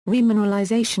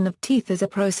Remineralisation of teeth is a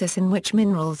process in which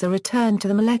minerals are returned to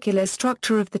the molecular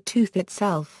structure of the tooth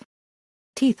itself.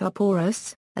 Teeth are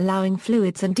porous, allowing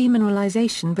fluids and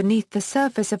demineralization beneath the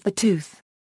surface of the tooth.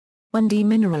 When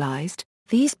demineralized,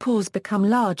 these pores become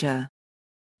larger.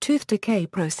 Tooth decay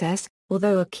process.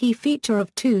 Although a key feature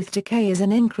of tooth decay is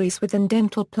an increase within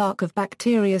dental plaque of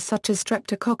bacteria such as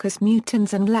Streptococcus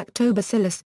mutans and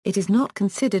Lactobacillus, it is not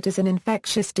considered as an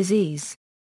infectious disease.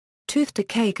 Tooth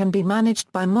decay can be managed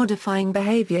by modifying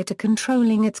behavior to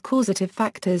controlling its causative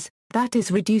factors, that is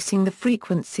reducing the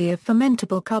frequency of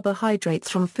fermentable carbohydrates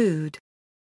from food.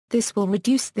 This will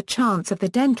reduce the chance of the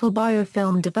dental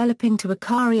biofilm developing to a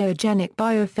cariogenic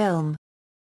biofilm.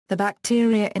 The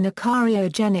bacteria in a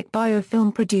cariogenic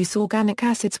biofilm produce organic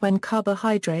acids when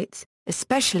carbohydrates,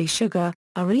 especially sugar,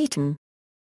 are eaten.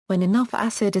 When enough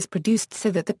acid is produced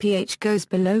so that the pH goes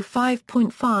below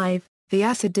 5.5, the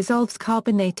acid dissolves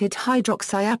carbonated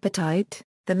hydroxyapatite,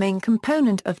 the main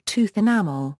component of tooth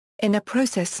enamel, in a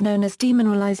process known as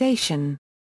demineralization.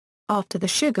 After the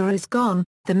sugar is gone,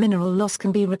 the mineral loss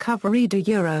can be recovered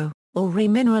or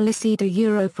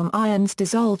remineralised from ions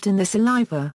dissolved in the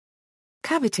saliva.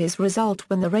 Cavities result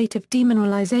when the rate of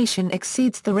demineralization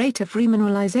exceeds the rate of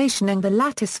remineralization and the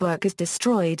latticework is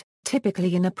destroyed,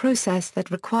 typically in a process that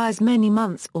requires many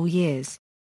months or years.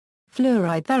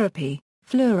 Fluoride therapy.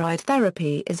 Fluoride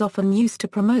therapy is often used to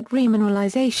promote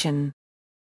remineralization.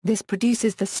 This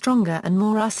produces the stronger and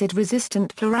more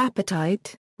acid-resistant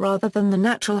fluorapatite, rather than the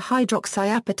natural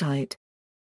hydroxyapatite.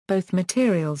 Both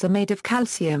materials are made of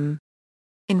calcium.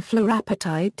 In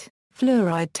fluorapatite,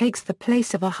 fluoride takes the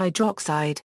place of a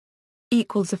hydroxide.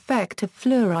 Effect of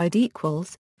fluoride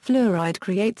equals, fluoride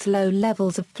creates low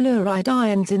levels of fluoride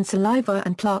ions in saliva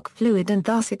and plaque fluid and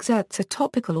thus exerts a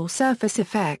topical or surface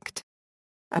effect.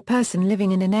 A person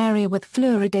living in an area with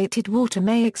fluoridated water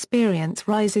may experience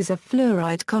rises of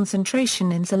fluoride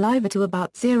concentration in saliva to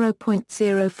about 0.04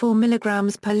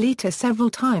 mg per liter several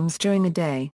times during a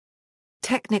day.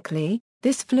 Technically,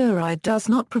 this fluoride does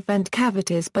not prevent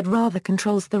cavities but rather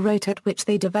controls the rate at which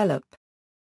they develop.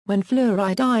 When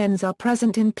fluoride ions are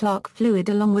present in plaque fluid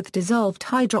along with dissolved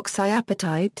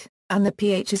hydroxyapatite, and the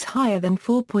pH is higher than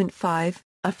 4.5,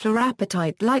 a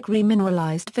fluorapatite-like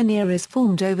remineralized veneer is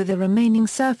formed over the remaining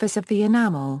surface of the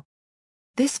enamel.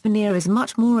 This veneer is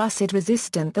much more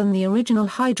acid-resistant than the original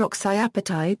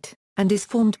hydroxyapatite, and is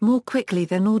formed more quickly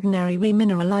than ordinary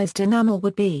remineralized enamel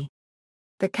would be.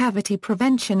 The cavity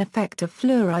prevention effect of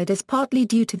fluoride is partly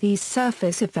due to these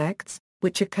surface effects,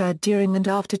 which occurred during and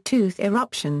after tooth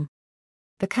eruption.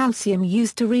 The calcium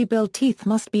used to rebuild teeth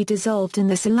must be dissolved in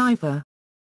the saliva.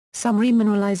 Some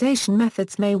remineralization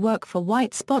methods may work for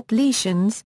white spot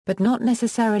lesions, but not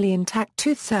necessarily intact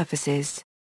tooth surfaces.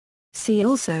 See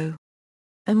also: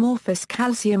 amorphous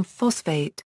calcium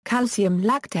phosphate, calcium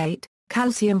lactate,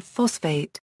 calcium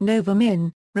phosphate,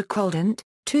 Novomin, Recoldant,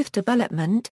 tooth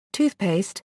development,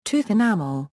 toothpaste, tooth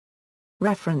enamel.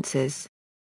 References.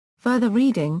 Further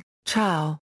reading: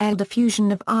 Chow, L.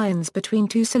 Diffusion of ions between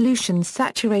two solutions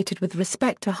saturated with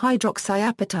respect to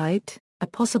hydroxyapatite, a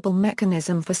possible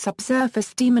mechanism for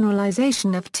subsurface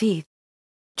demineralization of teeth.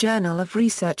 Journal of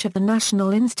Research of the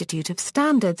National Institute of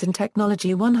Standards and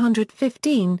Technology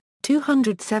 115,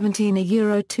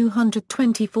 217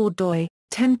 224 doi,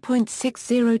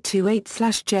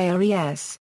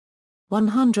 10.6028/JRES.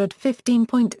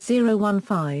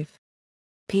 115.015.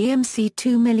 PMC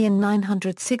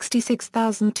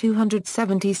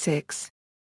 2966276.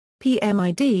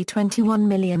 PMID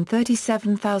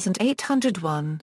 21037801.